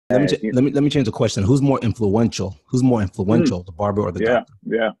Let me change the question. Who's more influential? The barber or the doctor?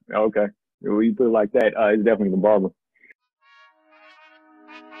 Yeah. Okay. Well, you put it like that, it's definitely the barber.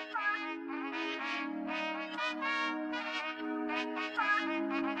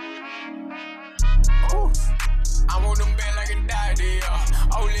 I want them bad like a daddy, yeah.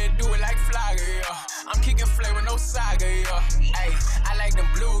 Oh, let's do it like Flagger, yeah. I'm kicking flavor, no saga, yeah. Hey, I like them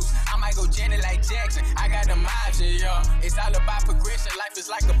blues. I might go Janet like Jackson. I got them options, yeah. It's all about progression. Life is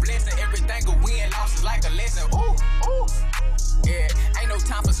like a blessing. Everything a win, loss is like a lesson. Ooh, ooh. Yeah, ain't no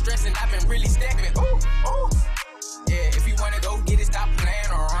time for stressing. I've been really stacking. Ooh, ooh. Yeah, if you wanna go get it, stop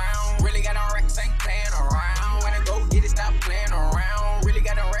playing around. Really got on racks, ain't playing around. Wanna go get it, stop playing around. Really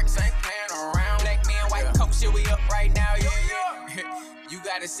got on racks, ain't playing around. Black man, white coat, shit, we up right now, yeah. You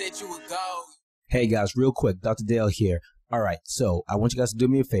gotta set you a goal. Hey guys, real quick, Dr. Dale here. All right, so I want you guys to do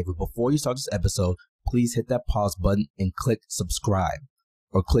me a favor. Before you start this episode, please hit that pause button and click subscribe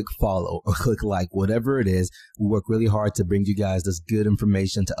or click follow or click like, whatever it is. We work really hard to bring you guys this good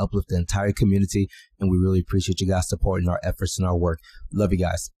information to uplift the entire community, and we really appreciate you guys supporting our efforts and our work. Love you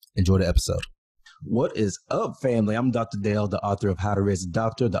guys. Enjoy the episode. What is up, family? I'm Dr. Dale, the author of How to Raise a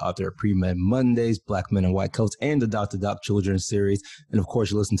Doctor, the author of PreMed Mondays, Black Men in White Coats, and the Dr. Doc Children's series. And of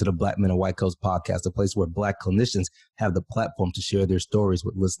course, you listen to the Black Men in White Coats podcast, a place where Black clinicians have the platform to share their stories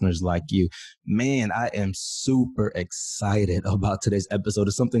with listeners like you. Man, I am super excited about today's episode.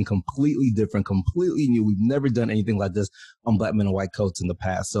 It's something completely different, completely new. We've never done anything like this on Black Men in White Coats in the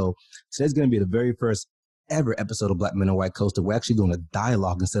past. So today's going to be the very first ever episode of Black Men in White Coats that we're actually doing a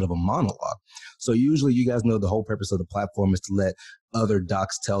dialogue instead of a monologue. So usually, you guys know the whole purpose of the platform is to let other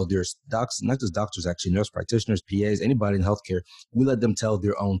docs tell their docs, not just doctors, actually, nurse practitioners, PAs, anybody in healthcare. We let them tell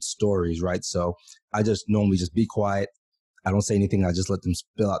their own stories, right? So I just normally just be quiet. I don't say anything. I just let them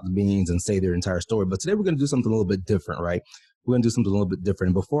spill out the beans and say their entire story. But today we're going to do something a little bit different, right? We're going to do something a little bit different.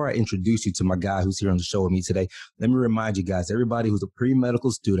 And before I introduce you to my guy who's here on the show with me today, let me remind you guys, everybody who's a pre-medical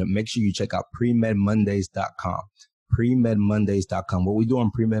student, make sure you check out PreMedMondays.com. PreMedMondays.com. What we do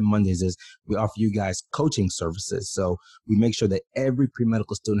on PreMed Mondays is we offer you guys coaching services. So we make sure that every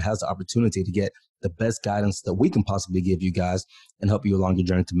pre-medical student has the opportunity to get the best guidance that we can possibly give you guys and help you along your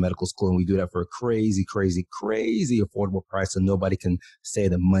journey to medical school. And we do that for a crazy, crazy, crazy affordable price. And nobody can say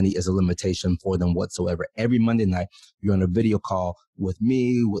that money is a limitation for them whatsoever. Every Monday night, you're on a video call with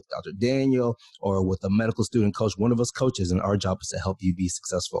me, with Dr. Daniel, or with a medical student coach, one of us coaches, and our job is to help you be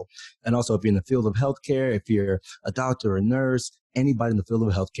successful. And also, if you're in the field of healthcare, if you're a doctor or a nurse, anybody in the field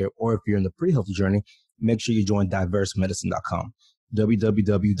of healthcare, or if you're in the pre-health journey, make sure you join diversemedicine.com.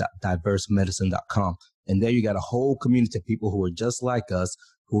 www.diversemedicine.com. And there you got a whole community of people who are just like us,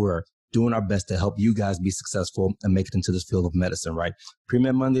 who are doing our best to help you guys be successful and make it into this field of medicine, right?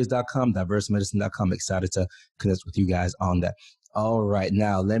 PreMedMondays.com, diversemedicine.com. Excited to connect with you guys on that. All right.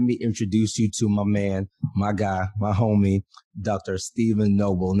 Now, let me introduce you to my man, my guy, my homie, Dr. Stephen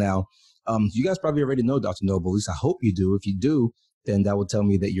Noble. Now, you guys probably already know Dr. Noble. At least I hope you do. If you do, then that will tell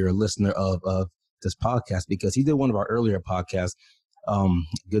me that you're a listener of this podcast, because he did one of our earlier podcasts.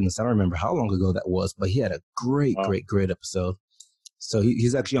 Goodness, I don't remember how long ago that was, but he had a great episode. So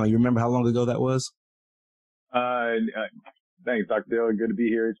he's actually on. You remember how long ago that was? Thanks, Dr. Dale. Good to be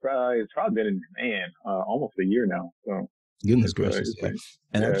here. It's probably been almost a year now. So goodness gracious, yeah.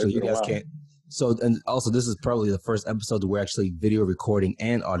 And actually, you guys can't. So, and also, this is probably the first episode that we're actually video recording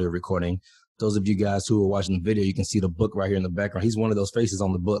and audio recording. Those of you guys who are watching the video, you can see the book right here in the background. He's one of those faces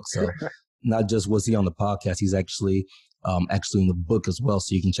on the book. So, not just was he on the podcast, he's actually in the book as well.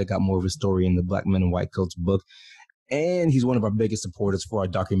 So you can check out more of his story in the Black Men in White Coats book. And he's one of our biggest supporters for our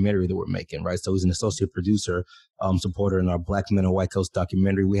documentary that we're making, right? So he's an associate producer, supporter in our Black Men in White Coats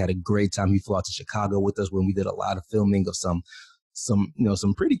documentary. We had a great time. He flew out to Chicago with us when we did a lot of filming of some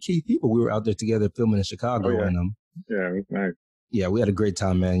pretty key people. We were out there together filming in Chicago. Oh, yeah. And yeah, it was nice. Yeah, we had a great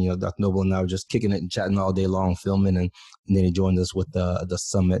time, man. Dr. Noble and I were just kicking it and chatting all day long, filming, and then he joined us with the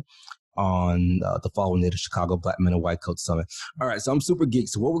summit on the following day, the Chicago Black Men in White Coats Summit. All right, so I'm super geeked.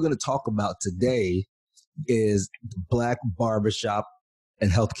 So what we're going to talk about today is the Black barbershop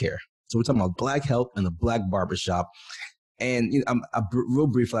and healthcare. So we're talking about Black health and the Black barbershop. And real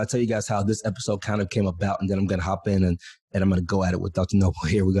briefly, I'll tell you guys how this episode kind of came about, and then I'm going to hop in and I'm going to go at it with Dr. Noble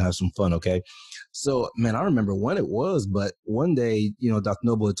here. We're going to have some fun, okay? So, man, I don't remember when it was, but one day, Dr.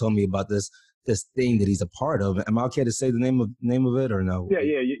 Noble had told me about this thing that he's a part of. Am I okay to say the name of it or no? Yeah.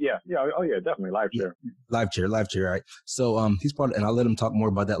 Oh yeah, definitely. Live Chair. Right? So he's part of, and I'll let him talk more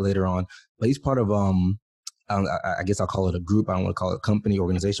about that later on, but he's part of I guess I'll call it a group. I don't want to call it a company,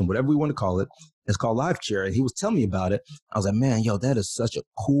 organization, whatever we want to call it. It's called Live Chair. And he was telling me about it. I was like, man, yo, that is such a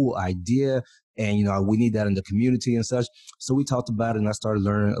cool idea. And, you know, we need that in the community and such. So we talked about it, and I started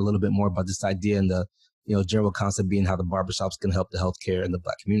learning a little bit more about this idea and the, you know, general concept being how the barbershops can help the healthcare in the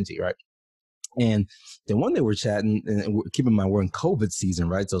Black community, right? And then one day we're chatting, and keep in mind, we're in COVID season,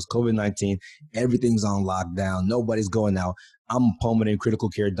 right? So it's COVID-19, everything's on lockdown, nobody's going out. I'm a pulmonary critical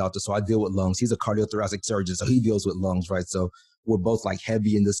care doctor, so I deal with lungs. He's a cardiothoracic surgeon, so he deals with lungs, right? So we're both like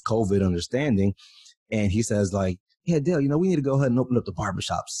heavy in this COVID understanding. And he says like, yeah, Dale, you know, we need to go ahead and open up the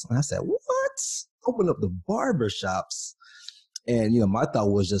barbershops. And I said, what? Open up the barbershops? And, you know, my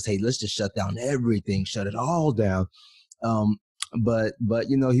thought was just, hey, let's just shut down everything, shut it all down. But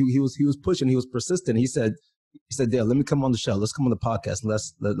you know, he was pushing, he was persistent. He said, Dale, let me come on the show. Let's come on the podcast. And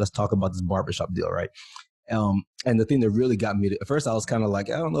let's talk about this barbershop deal, right? And the thing that really got me at first, I was kind of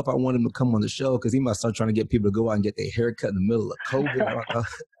like, I don't know if I want him to come on the show because he might start trying to get people to go out and get their hair cut in the middle of COVID.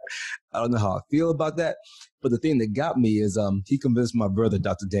 I don't know how I feel about that. But the thing that got me is he convinced my brother,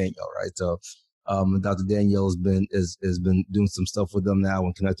 Dr. Daniel, right? So Dr. Daniel has been doing some stuff with them now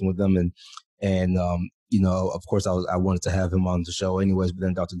and connecting with them, and you know, of course, I wanted to have him on the show anyways. But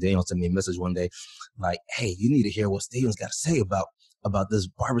then Dr. Daniel sent me a message one day, like, "Hey, you need to hear what Steven's got to say about this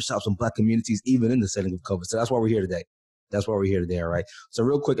barbershops and Black communities, even in the setting of COVID." So that's why we're here today. All right. So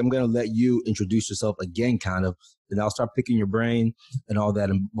real quick, I'm going to let you introduce yourself again, kind of, and I'll start picking your brain and all that.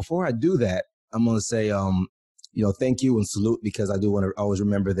 And before I do that, I'm going to say, you know, thank you and salute, because I do want to always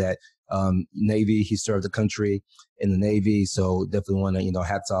remember that Navy, he served the country in the Navy. So definitely want to, you know,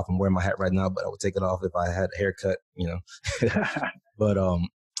 hats off. I'm wearing my hat right now, but I would take it off if I had a haircut, you know. But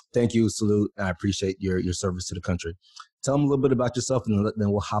thank you, salute. I appreciate your service to the country. Tell them a little bit about yourself, and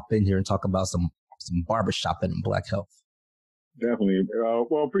then we'll hop in here and talk about some barbershopping and Black health. Definitely.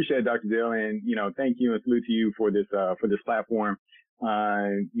 Well, appreciate it, Dr. Dale, and, you know, thank you and salute to you for this platform.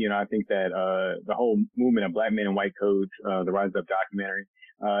 You know, I think that the whole movement of Black Men in White Coats, the Rise Up documentary,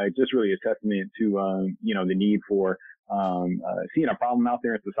 just really a testament to, you know, the need for seeing a problem out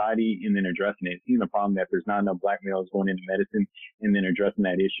there in society and then addressing it. Seeing the problem that there's not enough Black males going into medicine and then addressing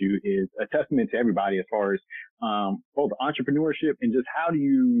that issue is a testament to everybody as far as both entrepreneurship and just how do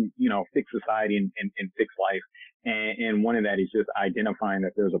you, you know, fix society and fix life. And one of that is just identifying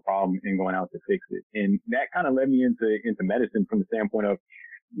that there's a problem and going out to fix it. And that kind of led me into medicine from the standpoint of,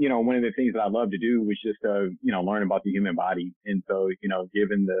 you know, one of the things that I love to do was just, you know, learn about the human body. And so, you know,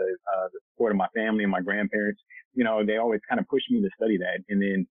 given the support of my family and my grandparents, you know, they always kind of pushed me to study that. And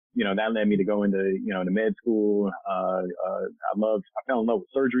then, you know, that led me to go into, you know, the med school. I fell in love with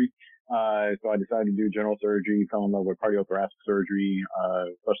surgery. So I decided to do general surgery, fell in love with cardiothoracic surgery,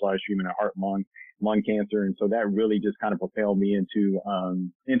 specialized treatment of heart, lung cancer. And so that really just kind of propelled me into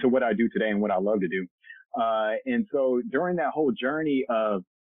what I do today and what I love to do. And so during that whole journey of,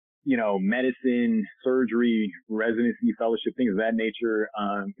 you know, medicine, surgery, residency, fellowship, things of that nature,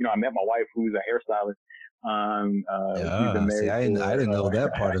 you know, I met my wife, who's a hairstylist. We've been married I didn't know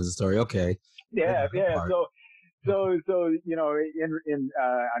that part of the story. Okay. Yeah. So, you know,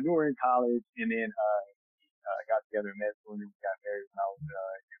 I knew her in college, and then, got together in med school, and we got married when I was,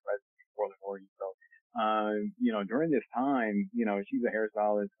 in residency in Portland, Oregon. So, you know, during this time, you know, she's a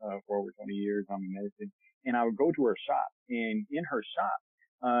hairstylist, for over 20 years. I'm in medicine, and I would go to her shop, and in her shop,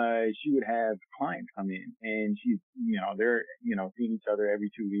 she would have clients come in, and she's, you know, they're, you know, seeing each other every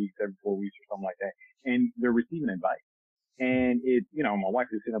 2 weeks, every 4 weeks or something like that. And they're receiving advice. And it, you know, my wife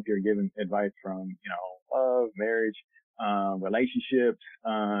is sitting up here giving advice from, you know, love, marriage, relationships,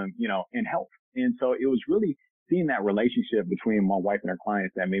 you know, and health. And so it was really seeing that relationship between my wife and her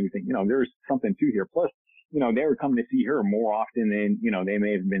clients that made me think, you know, there's something to here. Plus, you know, they were coming to see her more often than, you know, they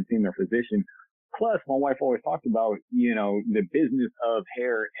may have been seeing their physician. Plus, my wife always talked about, you know, the business of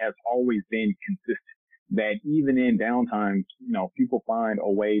hair has always been consistent. That even in downtime, you know, people find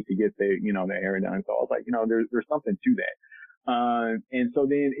a way to get their, you know, their hair done. So I was like, you know, there's something to that. And so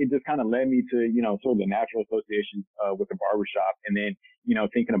then it just kind of led me to, you know, sort of the natural association, with the barbershop. And then, you know,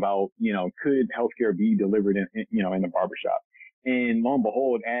 thinking about, you know, could healthcare be delivered in you know, in the barbershop? And lo and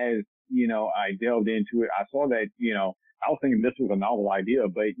behold, as, you know, I delved into it, I saw that, you know, I was thinking this was a novel idea,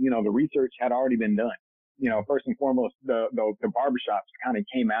 but, you know, the research had already been done. You know, first and foremost, the barbershops kind of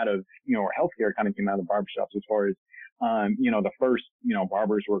came out of, you know, or healthcare kind of came out of barbershops as far as, you know, the first, you know,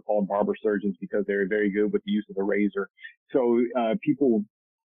 barbers were called barber surgeons because they're very good with the use of the razor. So, people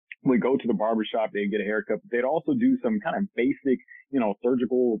would go to the barbershop, they'd get a haircut, but they'd also do some kind of basic, you know,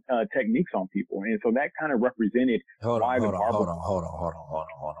 surgical, techniques on people. And so that kind of represented Hold on. I'm gonna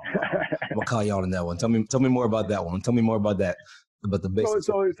call you out on that one. Tell me more about that one. Tell me more about that. About the basics.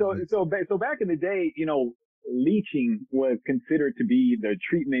 So back in the day, you know, leeching was considered to be the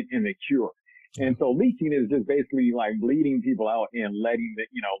treatment and the cure. And so leeching is just basically like bleeding people out and letting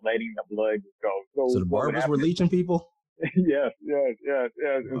the blood go. So the barbers were leeching people? Yes.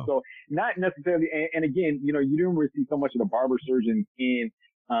 And so not necessarily, and again, you didn't really see so much of the barber surgeons in,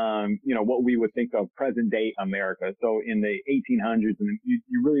 what we would think of present day America. So in the 1800s, and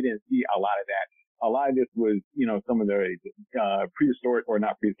you really didn't see a lot of that. A lot of this was, some of the prehistoric, or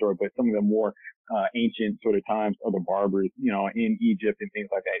not prehistoric, but some of the more ancient sort of times of the barbers, in Egypt and things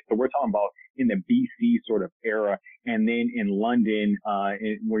like that. So we're talking about in the BC sort of era, and then in London,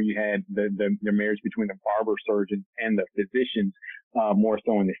 where you had the marriage between the barber surgeons and the physicians, more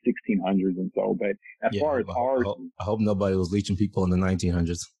so in the 1600s and so. But as far as ours, I hope nobody was leeching people in the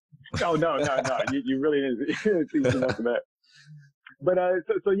 1900s. Oh no! You really didn't see too much of that. But,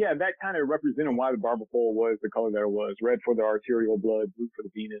 so yeah, that kind of represented why the barber pole was the color that it was. Red for the arterial blood, blue for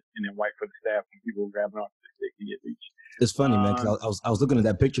the venous, and then white for the staff when people were grabbing off the stick to get leech. It's funny, man, because I was looking at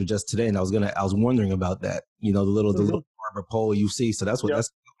that picture just today, and I was wondering about that. The little barber pole you see. So that's what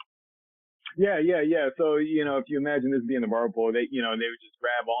that's. Yeah. So, if you imagine this being the barber pole, they would just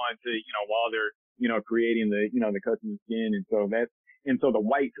grab on to, while they're, creating the cuts in the skin. And so the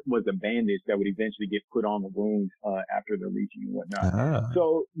white was a bandage that would eventually get put on the wound after the leeching and whatnot.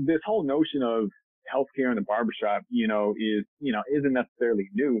 So this whole notion of healthcare in the barbershop, isn't necessarily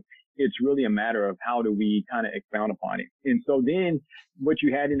new. It's really a matter of how do we kind of expound upon it. And so then what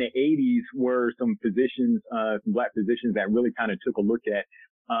you had in the 80s were some physicians, some black physicians that really kind of took a look at,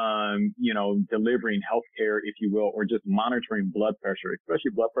 delivering healthcare, if you will, or just monitoring blood pressure,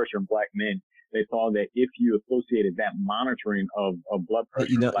 especially blood pressure in black men. They saw that if you associated that monitoring of blood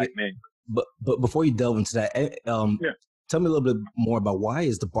pressure in black men. But before you delve into that, tell me a little bit more about why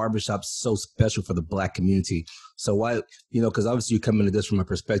is the barbershop so special for the black community? So why, because obviously you come into this from a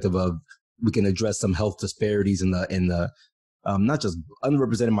perspective of we can address some health disparities in the not just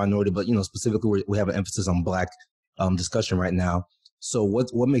underrepresented minority, but specifically we have an emphasis on black discussion right now. So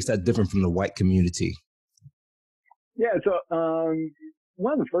what makes that different from the white community? Yeah, so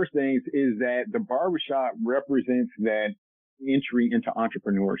one of the first things is that the barbershop represents that entry into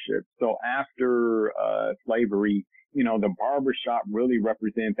entrepreneurship. So after slavery, the barbershop really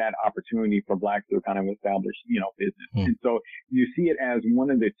represents that opportunity for blacks to kind of establish, business. And so you see it as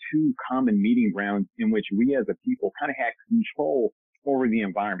one of the two common meeting grounds in which we as a people kind of had control over the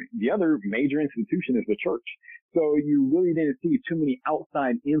environment. The other major institution is the church. So you really didn't see too many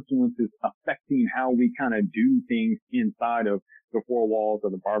outside influences affecting how we kind of do things inside of the four walls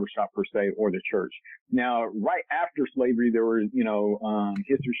of the barbershop per se, or the church. Now, right after slavery, there were,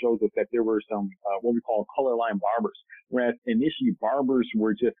 history shows us that there were some, what we call color line barbers, whereas initially barbers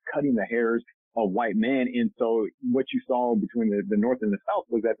were just cutting the hairs of white men. And so what you saw between the North and the South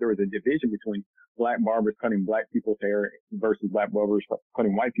was that there was a division between black barbers cutting black people's hair versus black barbers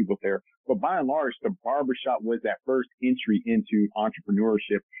cutting white people's hair. But by and large, the barbershop was that first entry into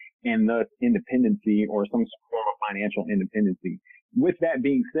entrepreneurship and thus independency, or some sort of financial independency. With that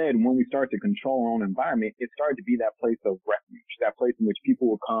being said, when we start to control our own environment, it started to be that place of refuge, that place in which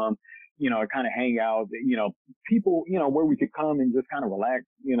people would come, kind of hang out, people, where we could come and just kind of relax,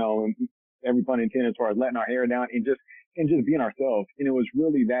 and every pun intended, as far as letting our hair down and just being ourselves. And it was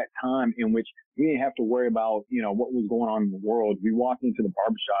really that time in which we didn't have to worry about, what was going on in the world. We walked into the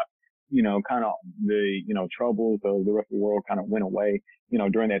barbershop, kind of the, troubles of the rest of the world kind of went away,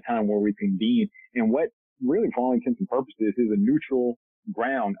 during that time where we convened. And what really, for all intents and purposes, is a neutral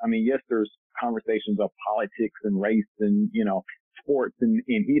ground. I mean, yes, there's conversations of politics and race and, sports and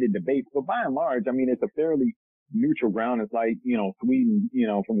heated debates, but by and large, I mean, it's a fairly neutral ground. It's like, Sweden,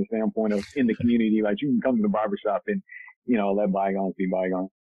 from the standpoint of in the community, like you can come to the barbershop and, let bygones be bygones.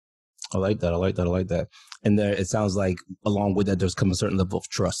 I like that. And there, it sounds like along with that, there's come a certain level of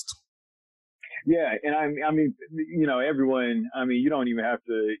trust. Yeah. And I mean, everyone, you don't even have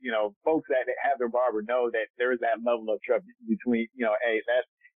to, folks that have their barber know that there is that level of trust between, hey,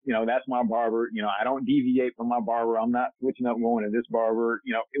 that's my barber. I don't deviate from my barber. I'm not switching up going to this barber,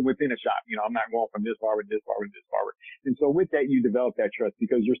 within a shop. I'm not going from this barber to this barber to this barber. And so with that, you develop that trust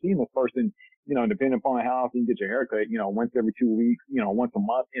because you're seeing this person, depending upon how often you get your haircut, once every 2 weeks, once a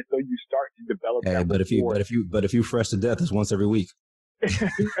month. And so you start to develop that. But if you fresh to death, it's once every week.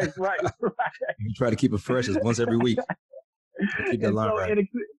 right. You try to keep it fresh as once every week. Keep that line right.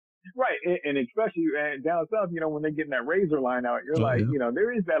 Right. And especially down south, when they're getting that razor line out, you're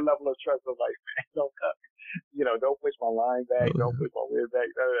there is that level of trust of like, man, don't cut me. Don't push my line back, don't push my wig back,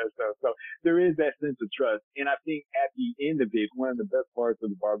 none of that stuff. So there is that sense of trust. And I think at the end of it, one of the best parts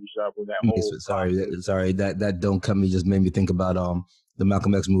of the barbershop was that whole Sorry, that don't cut me just made me think about the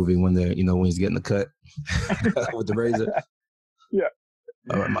Malcolm X movie when they're, when he's getting the cut with the razor. Yeah.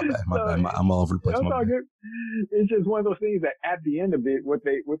 All right, my bad. I'm all over the place. It's just one of those things that at the end of it, what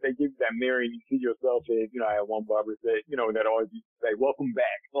they give you that mirror and you see yourself as, I had one barber say, that always used to say, welcome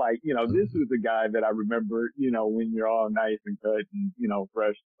back. Like, this is the guy that I remember, when you're all nice and cut and,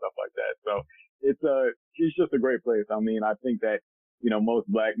 fresh and stuff like that. So it's just a great place. I mean, I think that, most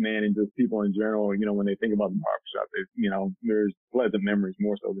black men and just people in general, when they think about the barbershop, there's pleasant memories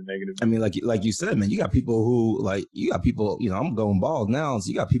more so than negative. I mean, like you said, man, you got people, I'm going bald now. So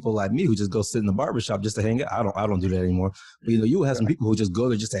you got people like me who just go sit in the barbershop just to hang out. I don't do that anymore. But, you have some people who just go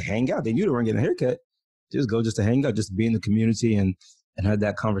there just to hang out. They knew they weren't getting a haircut. Just go just to hang out, just to be in the community and have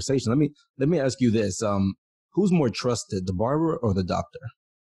that conversation. Let me ask you this. Who's more trusted, the barber or the doctor?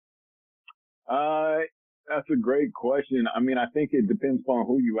 That's a great question. I mean, I think it depends upon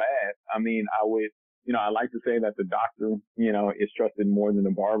who you ask. I mean, I would, I like to say that the doctor, is trusted more than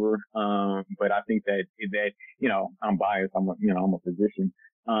the barber. But I think that, I'm biased. I'm a physician.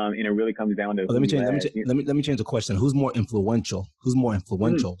 And it really comes down to. Let me change the question. Who's more influential?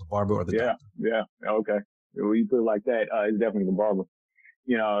 The barber or the doctor? Yeah. Okay. Well, you put it like that, it's definitely the barber.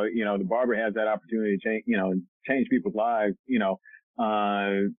 The barber has that opportunity to change people's lives,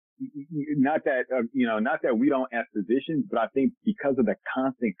 not that we don't as physicians, but I think because of the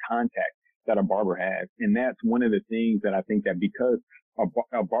constant contact that a barber has. And that's one of the things that I think that because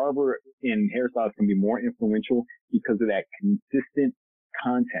a barber in hairstyles can be more influential because of that consistent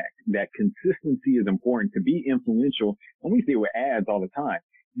contact. That consistency is important to be influential. And we see it with ads all the time.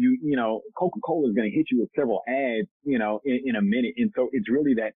 Coca-Cola is going to hit you with several ads, in a minute. And so it's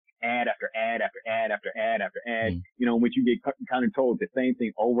really that ad after ad after ad after ad after ad, in which you get kind of told the same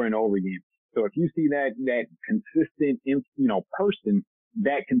thing over and over again. So if you see that consistent, person,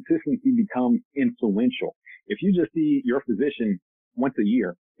 that consistency becomes influential. If you just see your physician once a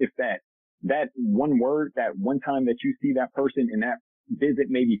year, if that one word, that one time that you see that person and that visit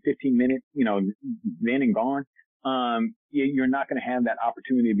maybe 15 minutes, then and gone, you're not going to have that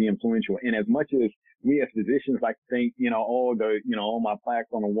opportunity to be influential. And as much as we as physicians like to think, all my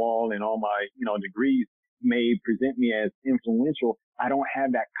plaques on the wall and all my, degrees may present me as influential, I don't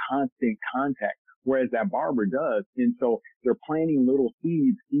have that constant contact, whereas that barber does. And so they're planting little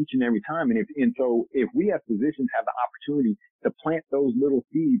seeds each and every time. And so if we as physicians have the opportunity to plant those little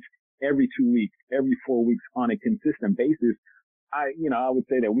seeds every 2 weeks, every 4 weeks on a consistent basis, I would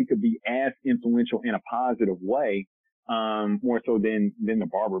say that we could be as influential in a positive way, more so than the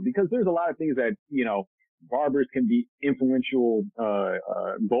barber, because there's a lot of things that, barbers can be influential,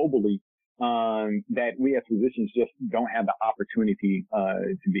 globally, that we as physicians just don't have the opportunity,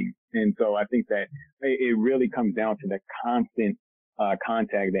 to be. And so I think that it really comes down to the constant,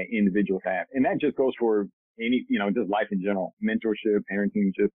 contact that individuals have. And that just goes for any, just life in general, mentorship,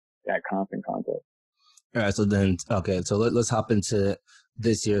 parenting, just that constant contact. All right. So let's hop into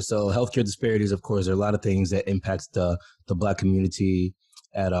this year. So healthcare disparities, of course, there are a lot of things that impact the Black community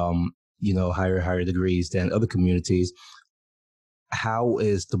at, higher degrees than other communities. How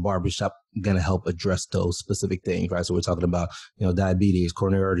is the barbershop going to help address those specific things, right? So we're talking about, diabetes,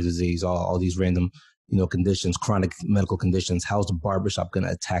 coronary artery disease, all these random, conditions, chronic medical conditions. How's the barbershop going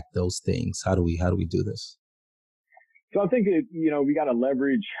to attack those things? How do we do this? So I think we got to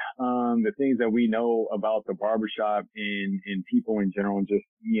leverage, the things that we know about the barbershop and people in general, and just,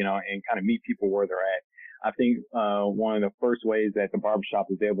 and kind of meet people where they're at. I think, one of the first ways that the barbershop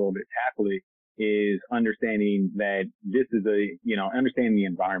is able to tackle it is understanding that this is understanding the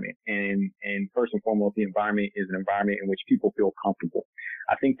environment. And first and foremost, the environment is an environment in which people feel comfortable.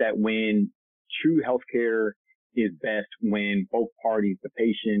 I think that when true healthcare is best when both parties, the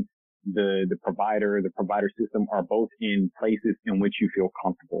patient, the provider system, are both in places in which you feel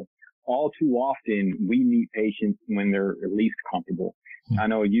comfortable. All too often we meet patients when they're least comfortable. I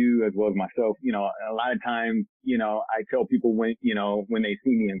know you as well as myself, a lot of times, I tell people when they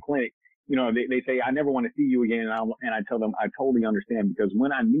see me in clinic, they say, I never want to see you again. And I tell them, I totally understand, because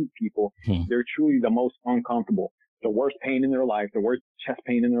when I meet people, they're truly the most uncomfortable, the worst pain in their life, the worst chest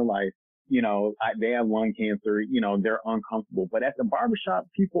pain in their life. They have lung cancer, they're uncomfortable. But at the barbershop,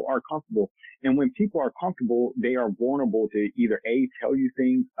 people are comfortable. And when people are comfortable, they are vulnerable to either tell you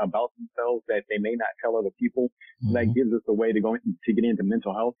things about themselves that they may not tell other people. That gives us a way to get into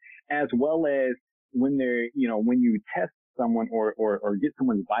mental health, as well as when they're, when you test someone or get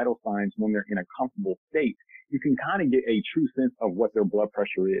someone's vital signs when they're in a comfortable state, you can kind of get a true sense of what their blood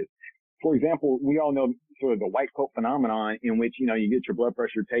pressure is. For example, we all know sort of the white coat phenomenon, in which, you get your blood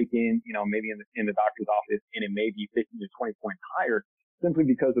pressure taken, maybe in the doctor's office, and it may be 15 to 20 points higher, simply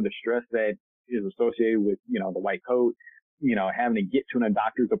because of the stress that is associated with, the white coat. having to get to a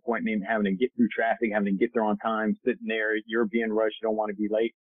doctor's appointment, having to get through traffic, having to get there on time, sitting there, you're being rushed, you don't want to be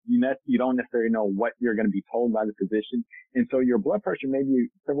late. You don't necessarily know what you're going to be told by the physician. And so your blood pressure may be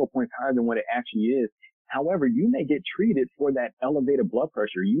several points higher than what it actually is. However, you may get treated for that elevated blood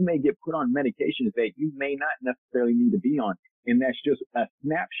pressure. You may get put on medications that you may not necessarily need to be on. And that's just a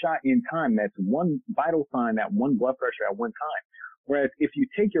snapshot in time. That's one vital sign, that one blood pressure at one time. Whereas if you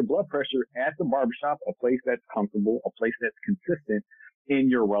take your blood pressure at the barbershop, a place that's comfortable, a place that's consistent, and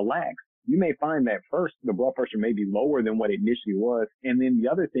you're relaxed, you may find that first the blood pressure may be lower than what it initially was. And then the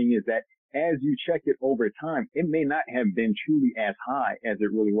other thing is that as you check it over time, it may not have been truly as high as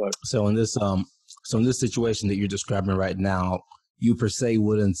it really was. So in this situation that you're describing right now, you per se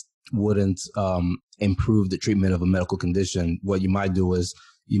wouldn't improve the treatment of a medical condition. What you might do is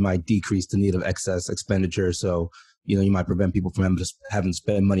you might decrease the need of excess expenditure. So, you might prevent people from having to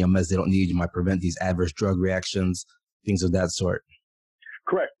spend money on meds they don't need. You might prevent these adverse drug reactions, things of that sort.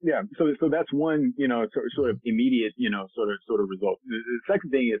 Correct. Yeah. So that's one, sort of immediate, sort of result. The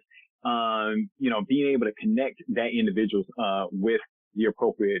second thing is, being able to connect that individual, with the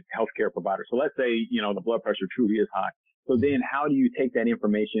appropriate healthcare provider. So let's say, the blood pressure truly is high. So then how do you take that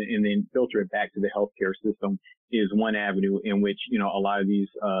information and then filter it back to the healthcare system is one avenue in which, a lot of these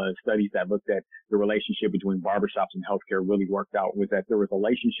studies that looked at the relationship between barbershops and healthcare really worked out, was that there was a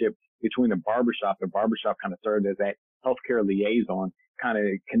relationship between the barbershop. The barbershop kind of served as that healthcare liaison, kind of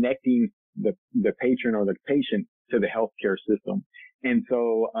connecting the patron or the patient to the healthcare system. And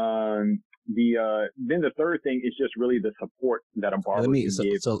so, then the third thing is just really the support that a barber can give.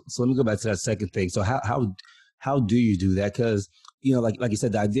 So let me go back to that second thing. So how do you do that? Because, like you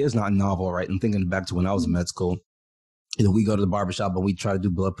said, the idea is not novel, right? I'm thinking back to when I was in med school. We go to the barbershop and we try to do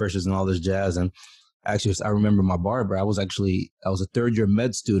blood pressures and all this jazz. And actually, I remember my barber. I was a third-year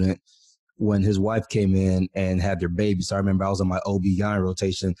med student when his wife came in and had their baby. So I remember I was on my OB-GYN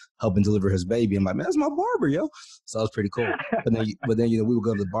rotation helping deliver his baby. I'm like, man, that's my barber, yo. So that was pretty cool. But then, we would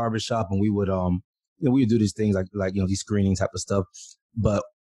go to the barbershop and we would do these things like these screenings type of stuff. But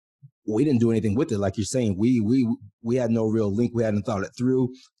we didn't do anything with it. Like you're saying, we had no real link. We hadn't thought it through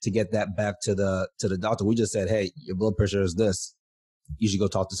to get that back to the doctor. We just said, hey, your blood pressure is this. You should go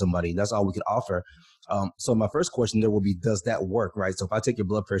talk to somebody. That's all we could offer. So my first question there will be, does that work, right? So if I take your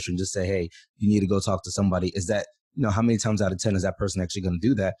blood pressure and just say, hey, you need to go talk to somebody, is that, how many times out of 10 is that person actually going to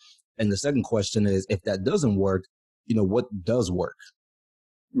do that? And the second question is, if that doesn't work, what does work?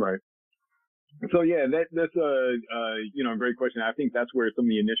 Right. So yeah, that's a great question. I think that's where some of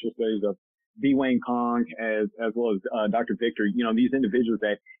the initial studies of B. Wayne Kong as well as Dr. Victor, these individuals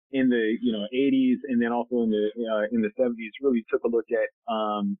that in the 80s and then also in the 70s really took a look at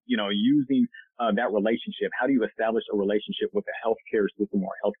using that relationship. How do you establish a relationship with a healthcare system or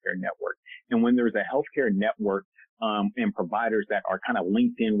a healthcare network? And when there's a healthcare network and providers that are kind of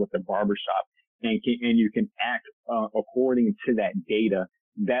linked in with the barbershop and you can act according to that data,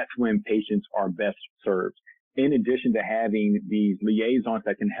 that's when patients are best served. In addition to having these liaisons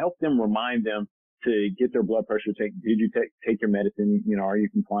that can help them, remind them to get their blood pressure checked. Did you take your medicine? Are you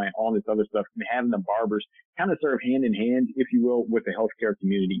compliant? All this other stuff. And having the barbers kind of serve hand in hand, if you will, with the healthcare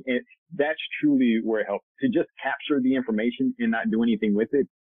community. And that's truly where it helps. To just capture the information and not do anything with it,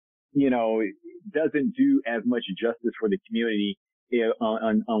 it doesn't do as much justice for the community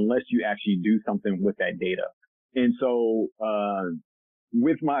unless you actually do something with that data. And so,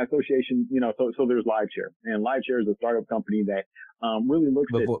 with my association, so there's LiveShare, and LiveShare is a startup company that really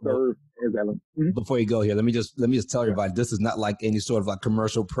looks at serve. Before you go here, let me just tell everybody, this is not like any sort of like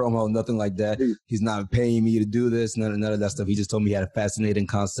commercial promo, nothing like that. Please. He's not paying me to do this, none of that stuff. He just told me he had a fascinating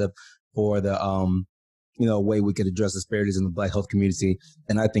concept for the way we could address disparities in the Black health community,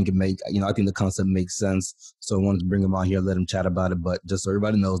 and I think I think the concept makes sense. So I wanted to bring him on here, let him chat about it. But just so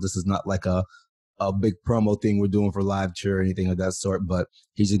everybody knows, this is not like a big promo thing we're doing for LiveShare or anything of that sort, but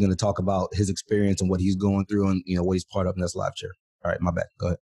he's just going to talk about his experience and what he's going through and, what he's part of, and that's LiveShare. All right, my bad. Go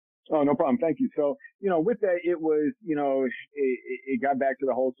ahead. Oh, no problem. Thank you. So, with that, it was, it got back to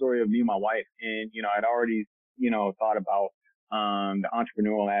the whole story of me and my wife. And, I'd already, thought about the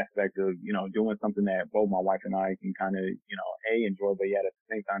entrepreneurial aspect of, doing something that both my wife and I can kind of, enjoy, but yet at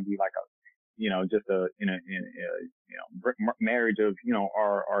the same time be like marriage of,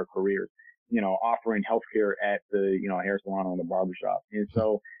 our careers. Offering healthcare at the, hair salon or the barbershop. And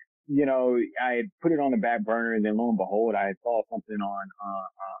so, I had put it on the back burner, and then lo and behold, I saw something on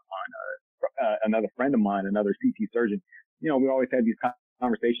another friend of mine, another CT surgeon. We always had these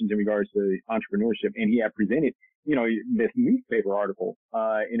conversations in regards to entrepreneurship, and he had presented, this newspaper article,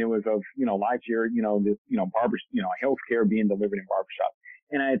 and it was of, LiveShare, this, healthcare being delivered in barbershop.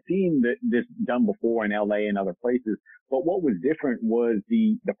 And I had seen this done before in LA and other places. But what was different was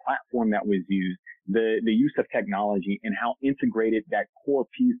the platform that was used, the use of technology, and how integrated that core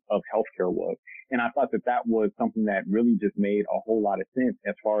piece of healthcare was. And I thought that was something that really just made a whole lot of sense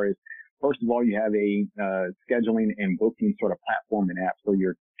as far as, first of all, you have a scheduling and booking sort of platform and app. So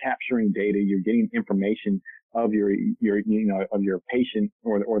you're capturing data, you're getting information of your patient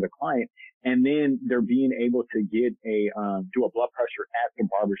or the client. And then they're being able to get do a blood pressure at the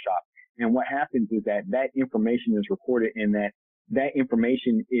barbershop. And what happens is that information is recorded, and that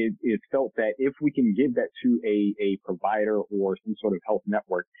information is felt that if we can give that to a provider or some sort of health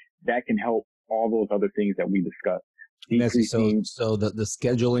network, that can help all those other things that we discussed. So the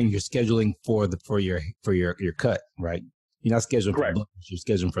scheduling, you're scheduling for your cut, right? You're not scheduling Correct. for blood pressure,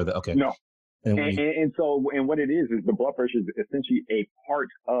 you're scheduling for okay. No. And so what it is the blood pressure is essentially a part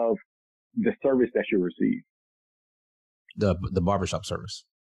of the service that you receive. The barbershop service.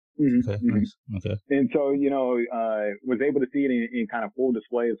 Mm-hmm. Okay. Mm-hmm. Nice. Okay. And so, was able to see it in kind of full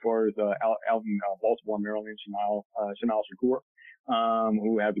display as far as out in Baltimore, Maryland, Chanel Shakur,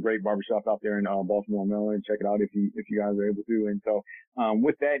 who has a great barbershop out there in Baltimore, Maryland. Check it out if you guys are able to. And so,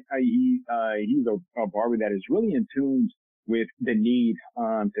 with that, he's a barber that is really in tune with the need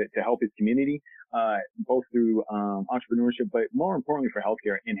to help his community, both through entrepreneurship, but more importantly for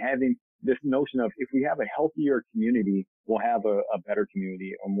healthcare, and having this notion of if we have a healthier community, we'll have a better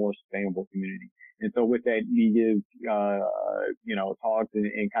community, a more sustainable community. And so with that, he gives, talks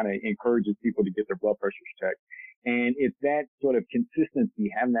and kind of encourages people to get their blood pressures checked. And it's that sort of consistency,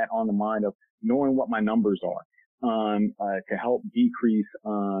 having that on the mind of knowing what my numbers are, to help decrease,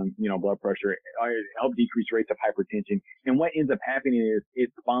 blood pressure, help decrease rates of hypertension. And what ends up happening is it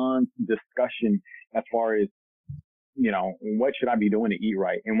spawns discussion as far as, what should I be doing to eat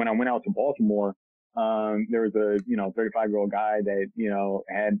right? And when I went out to Baltimore, there was a, 35-year-old guy that,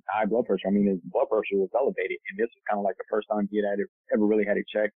 had high blood pressure. I mean, his blood pressure was elevated. And this was kind of like the first time he had ever really had it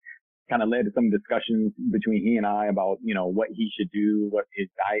checked. Kind of led to some discussions between he and I about, what he should do, what his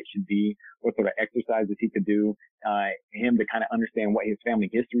diet should be, what sort of exercises he could do, him to kind of understand what his family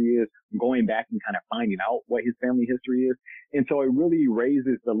history is, going back and kind of finding out what his family history is. And so it really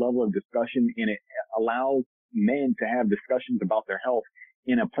raises the level of discussion, and it allows men to have discussions about their health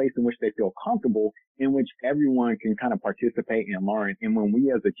in a place in which they feel comfortable, in which everyone can kind of participate and learn. And when we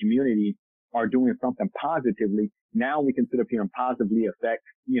as a community are doing something positively, now we can sit up here and positively affect,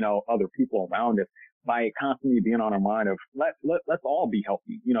 other people around us by constantly being on our mind of let's all be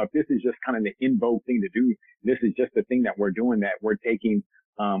healthy. If this is just kind of the in vogue thing to do, this is just the thing that we're doing, that we're taking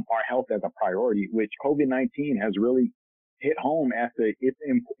our health as a priority, which COVID-19 has really hit home as it's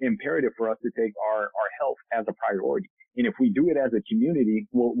imperative for us to take our health as a priority. And if we do it as a community,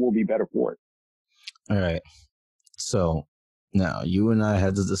 we'll be better for it. All right. So now you and I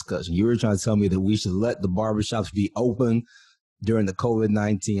had this discussion. You were trying to tell me that we should let the barbershops be open during the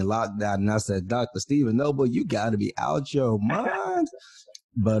COVID-19 lockdown. And I said, Dr. Stephen Noble, you got to be out your mind.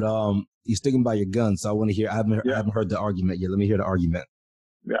 But you're sticking by your guns. So I want to hear, I haven't heard the argument yet. Let me hear the argument.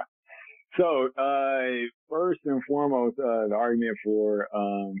 Yeah. So, first and foremost, the argument for,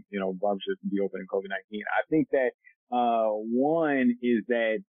 barbershops to be open in COVID-19, I think that, one is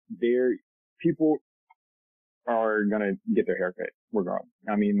that people are going to get their haircut regardless.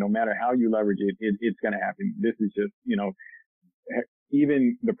 I mean, no matter how you leverage it, it's going to happen. This is just,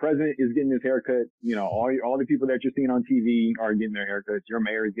 even the president is getting his haircut. All the people that you're seeing on TV are getting their haircuts. Your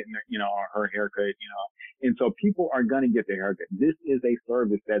mayor is getting her haircut, and so people are going to get their haircut. This is a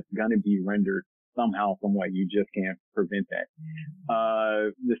service that's going to be rendered somehow, some way. You just can't prevent that.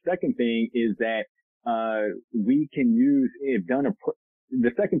 The second thing is that, we can use,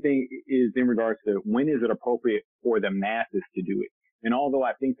 the second thing is in regards to when is it appropriate for the masses to do it. And although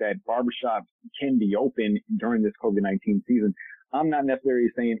I think that barbershops can be open during this COVID-19 season, I'm not necessarily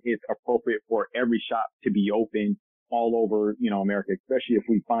saying it's appropriate for every shop to be open all over, America, especially if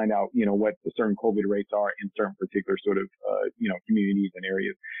we find out, what the certain COVID rates are in certain particular sort of, communities and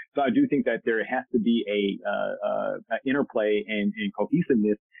areas. So I do think that there has to be a interplay and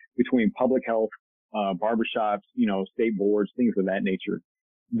cohesiveness between public health, barbershops, state boards, things of that nature.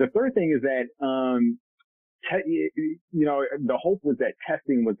 The third thing is that, the hope was that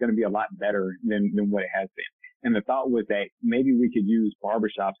testing was going to be a lot better than what it has been. And the thought was that maybe we could use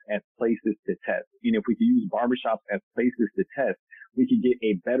barbershops as places to test. And if we could use barbershops as places to test, we could get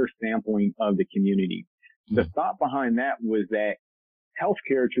a better sampling of the community. The thought behind that was that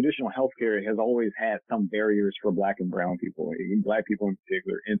healthcare, traditional healthcare, has always had some barriers for Black and brown people, Black people in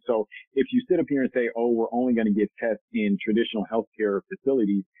particular. And so if you sit up here and say, oh, we're only going to get tests in traditional healthcare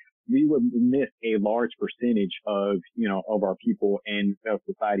facilities, we would miss a large percentage of, of our people and of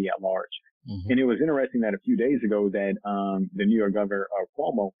society at large. Mm-hmm. And it was interesting that a few days ago that, the New York governor,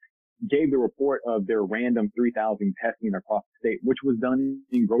 Cuomo, gave the report of their random 3,000 testing across the state, which was done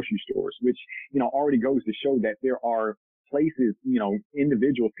in grocery stores, which, already goes to show that there are places,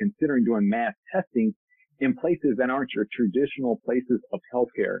 individuals considering doing mass testing in places that aren't your traditional places of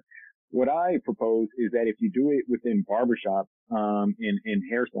healthcare. What I propose is that if you do it within barbershops, in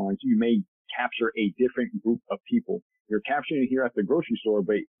hair salons, you may capture a different group of people. You're capturing it here at the grocery store,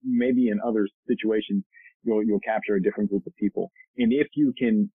 but maybe in other situations, you'll capture a different group of people. And if you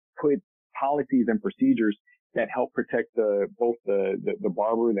can put policies and procedures that help protect both the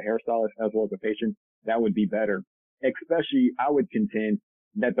barber, the hairstylist, as well as the patient, that would be better. Especially, I would contend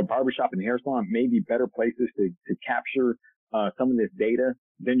that the barbershop and hair salon may be better places to capture some of this data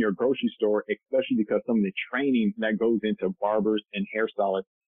than your grocery store, especially because some of the training that goes into barbers and hairstylists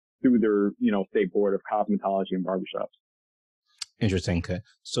through their, state board of cosmetology and barbershops. Interesting. Okay.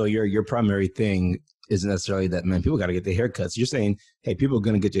 So your primary thing isn't necessarily that, man, people got to get their haircuts. You're saying, hey, people are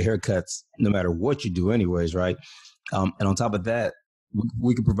going to get your haircuts no matter what you do anyways, right? And on top of that,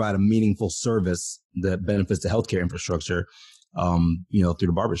 we can provide a meaningful service that benefits the healthcare infrastructure, through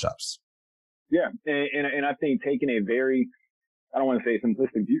the barbershops. Yeah. And I think taking a very, I don't want to say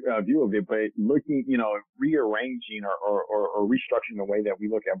simplistic view of it, but looking, rearranging or restructuring the way that we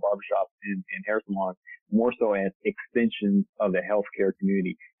look at barbershops and hair salons more so as extensions of the healthcare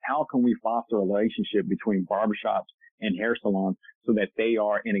community. How can we foster a relationship between barbershops and hair salons so that they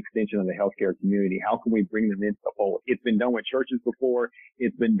are an extension of the healthcare community? How can we bring them into the fold? It's been done with churches before.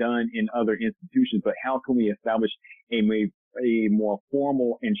 It's been done in other institutions, but how can we establish a more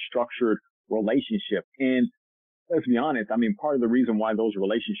formal and structured relationship? And let's be honest, I mean, part of the reason why those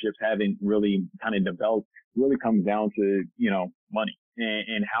relationships haven't really kind of developed really comes down to, money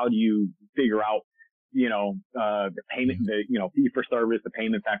and how do you figure out, the payment, the, fee for service, the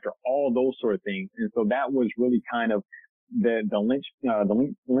payment factor, all those sort of things. And so that was really kind of the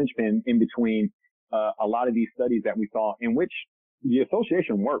linchpin in between, a lot of these studies that we saw in which the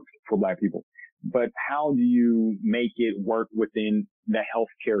association works for Black people. But how do you make it work within the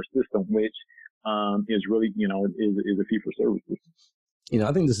healthcare system, which, is really, is a fee for service system?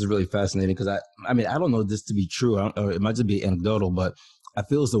 I think this is really fascinating because I don't know this to be true, or it might just be anecdotal, but I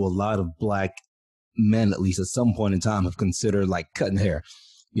feel as though a lot of Black men, at least at some point in time, have considered like cutting hair.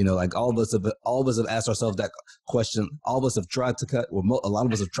 Like all of us have asked ourselves that question. All of us have tried to cut, a lot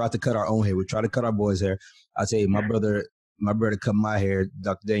of us have tried to cut our own hair. We try to cut our boys' hair. I tell you, my brother cut my hair,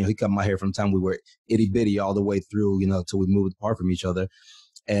 Dr. Daniel, he cut my hair from the time we were itty bitty all the way through, till we moved apart from each other.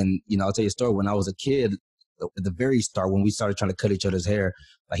 And, I'll tell you a story. When I was a kid, at the very start, when we started trying to cut each other's hair,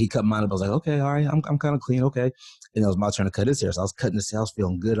 like he cut mine up. I was like, okay, all right, I'm kind of clean. Okay. And it was my turn to cut his hair. So I was cutting his hair. I was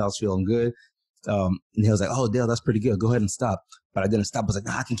feeling good. And he was like, oh, Dale, that's pretty good. Go ahead and stop. But I didn't stop. I was like,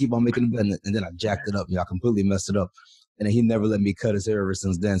 nah, I can keep on making it better. And then I jacked it up. I completely messed it up. And then he never let me cut his hair ever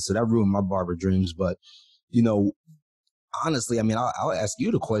since then. So that ruined my barber dreams. But, honestly, I'll ask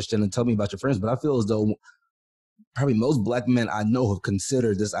you the question and tell me about your friends. But I feel as though probably most Black men I know have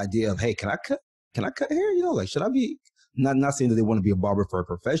considered this idea of, hey, can I cut hair? Should I be not saying that they want to be a barber for a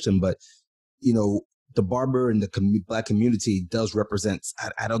profession, but, the barber and the Black community does represent,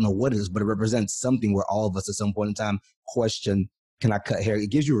 I don't know what it is, but it represents something where all of us at some point in time question, can I cut hair?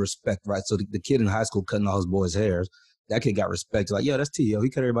 It gives you respect, right? So the kid in high school cutting all his boys' hairs, that kid got respect. Like, yo, that's T, he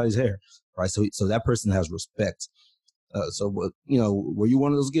cut everybody's hair, right? So that person has respect. Were you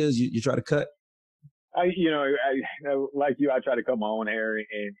one of those kids you try to cut? I like you, I try to cut my own hair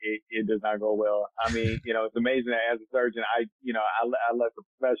and it does not go well. It's amazing that as a surgeon, I let the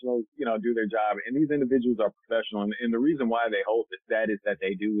professionals, do their job, and these individuals are professional. And the reason why they hold the status that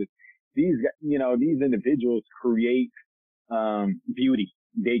they do is these individuals create, beauty.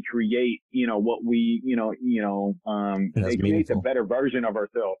 They create, what we, they create a better version of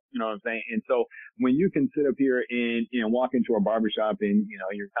ourselves. You know what I'm saying? And so when you can sit up here and walk into a barbershop and,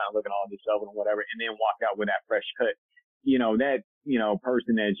 you're kind of looking all disheveled and whatever, and then walk out with that fresh cut, that,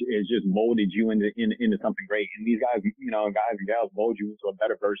 person has just molded you into something great. And these guys, guys and gals mold you into a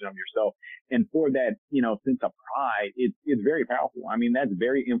better version of yourself. And for that, sense of pride, it's very powerful. That's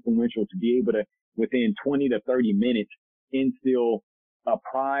very influential to be able to, within 20 to 30 minutes, instill a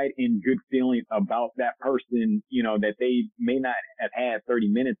pride and good feeling about that person, that they may not have had 30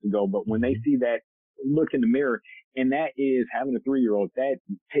 minutes ago. But when they see that look in the mirror, and that is having a 3-year-old, that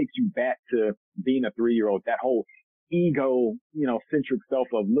takes you back to being a 3-year-old, that whole ego, centric self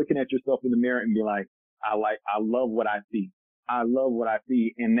of looking at yourself in the mirror and be like, I love what I see. I love what I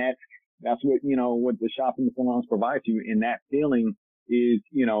see. And that's what, what the shop and the salons provide you. And that feeling is,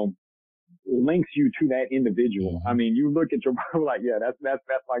 links you to that individual. I mean, you look at your barber like, yeah, that's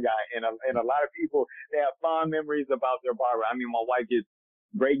my guy. And a lot of people, they have fond memories about their barber. I mean, my wife gets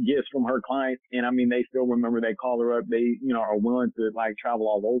great gifts from her clients, and I mean, they still remember, they call her up, they, you know, are willing to like travel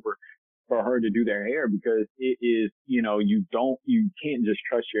all over for her to do their hair, because it is, you know, you can't just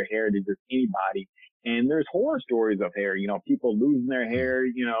trust your hair to just anybody. And there's horror stories of hair, you know, people losing their hair,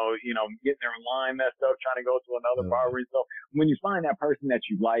 you know, getting their line messed up, trying to go to another barber. So when you find that person that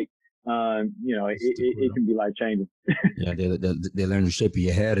you like, you know, it can be life changing. Yeah, they learn the shape of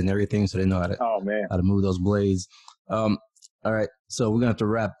your head and everything, so they know how to move those blades. All right, so we're gonna have to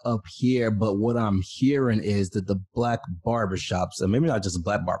wrap up here. But what I'm hearing is that the Black barbershops, and maybe not just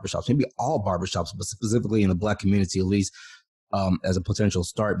Black barbershops, maybe all barbershops, but specifically in the Black community, at least, as a potential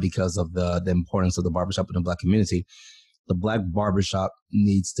start, because of the importance of the barbershop in the Black community, the Black barbershop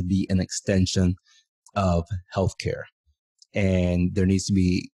needs to be an extension of healthcare, and there needs to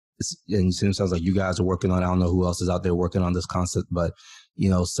be. And it sounds like you guys are working on. I don't know who else is out there working on this concept, but you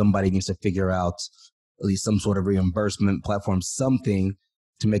know, somebody needs to figure out at least some sort of reimbursement platform, something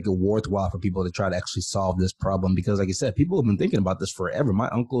to make it worthwhile for people to try to actually solve this problem. Because like I said, people have been thinking about this forever. My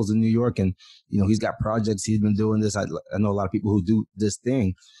uncle's in New York, and, you know, he's got projects. He's been doing this. I know a lot of people who do this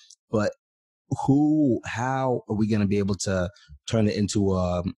thing, but how are we going to be able to turn it into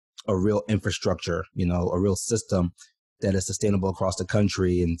a real infrastructure, you know, a real system that is sustainable across the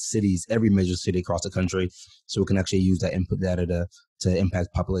country and cities, every major city across the country, so we can actually use that input data to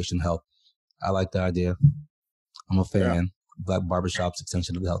impact population health. I like the idea. I'm a fan. Yeah. Black barbershops,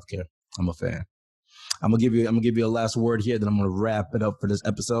 extension of healthcare. I'm a fan. I'm gonna give you a last word here. Then I'm gonna wrap it up for this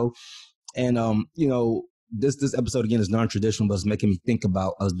episode. And you know, this episode again is non-traditional, but it's making me think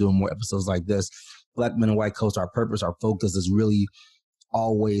about us doing more episodes like this. Black Men in White Coats. Our purpose, our focus is really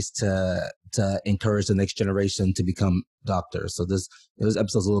always to encourage the next generation to become doctors. So this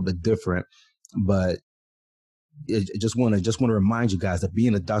episode's a little bit different, but I just want to remind you guys that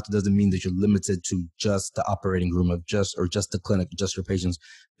being a doctor doesn't mean that you're limited to just the operating room of just the clinic, just your patients.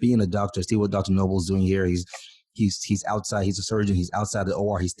 Being a doctor, see what Dr. Noble's doing here. He's outside. He's a surgeon. He's outside the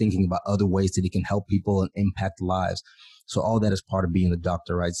OR. He's thinking about other ways that he can help people and impact lives. So all that is part of being a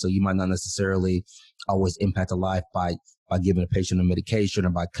doctor, right? So you might not necessarily always impact a life by giving a patient a medication or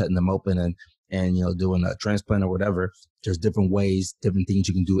by cutting them open and you know, doing a transplant or whatever. There's different ways, different things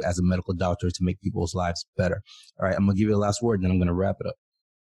you can do as a medical doctor to make people's lives better. All right, I'm going to give you the last word, and then I'm going to wrap it up.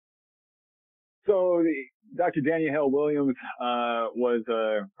 So Dr. Daniel Hale Williams was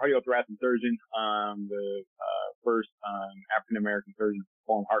a cardiothoracic surgeon, the first African-American surgeon to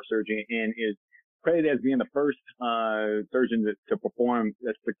perform heart surgery, and is credited as being the first surgeon to perform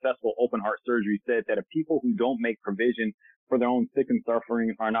a successful open heart surgery. Said that if people who don't make provision for their own sick and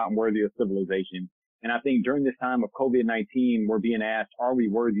suffering are not worthy of civilization. And I think during this time of COVID-19, we're being asked, are we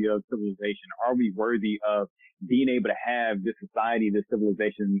worthy of civilization? Are we worthy of being able to have this society, this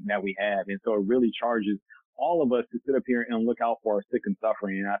civilization that we have? And so it really charges all of us to sit up here and look out for our sick and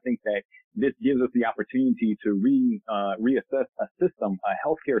suffering. And I think that this gives us the opportunity to reassess a system, a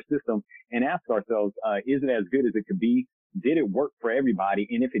healthcare system, and ask ourselves, is it as good as it could be? Did it work for everybody?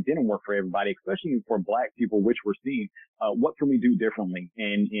 And if it didn't work for everybody, especially for Black people, which we're seeing, what can we do differently?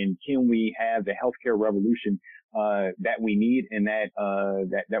 And can we have the healthcare revolution that we need and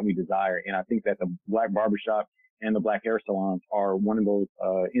that we desire? And I think that the Black barbershop and the Black hair salons are one of those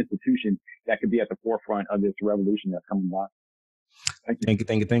institutions that could be at the forefront of this revolution that's coming by.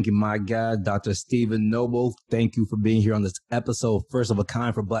 Thank you, my guy, Dr. Stephen Noble. Thank you for being here on this episode, first of a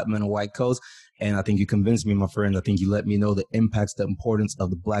kind for Black Men in White Coats. And I think you convinced me, my friend. I think you let me know the impacts, the importance of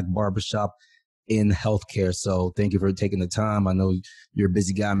the Black barbershop in healthcare. So thank you for taking the time. I know you're a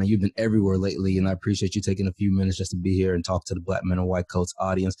busy guy, man. You've been everywhere lately, and I appreciate you taking a few minutes just to be here and talk to the Black Men in White Coats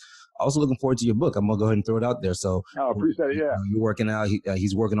audience. Also looking forward to your book. I'm going to go ahead and throw it out there. So I appreciate it. Yeah. You're working out.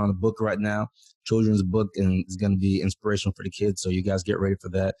 He's working on a book right now, children's book, and it's going to be inspirational for the kids. So you guys get ready for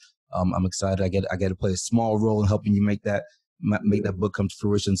that. I'm excited. I get to play a small role in helping you make that book come to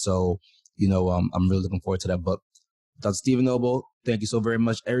fruition. So, you know, I'm really looking forward to that book. Dr. Stephen Noble, thank you so very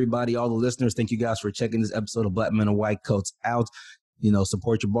much. Everybody, all the listeners, thank you guys for checking this episode of Black Men in White Coats out. You know,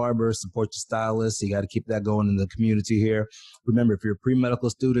 support your barber, support your stylist. You got to keep that going in the community here. Remember, if you're a pre-medical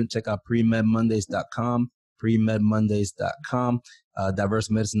student, check out PreMedMondays.com, PreMedMondays.com,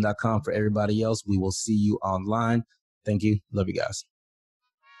 DiverseMedicine.com for everybody else. We will see you online. Thank you. Love you guys.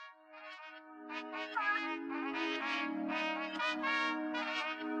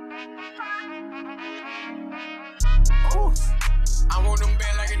 I want them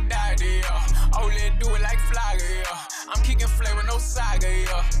bad like a daddy, yeah. Oh, let's do it like Flagger, yeah. I'm kicking flavor, no saga,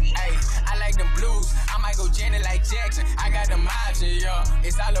 yeah. Hey, I like them blues. I might go Janet like Jackson. I got them options, yeah.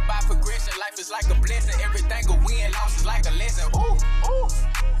 It's all about progression. Life is like a blessing. Everything a win, loss is like a lesson. Ooh, ooh.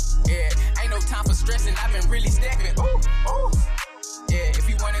 Yeah, ain't no time for stressing. I've been really stacking. Ooh, ooh. Yeah, if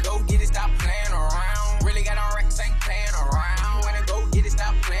you wanna go get it, stop playing around. Really got on racks, ain't playing around. Wanna go get it,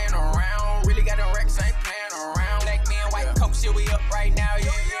 stop playing around. Really got on racks, ain't playing around. Black man, white coat, shit, we up right now,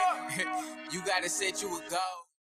 yeah, yeah. You gotta set you a goal.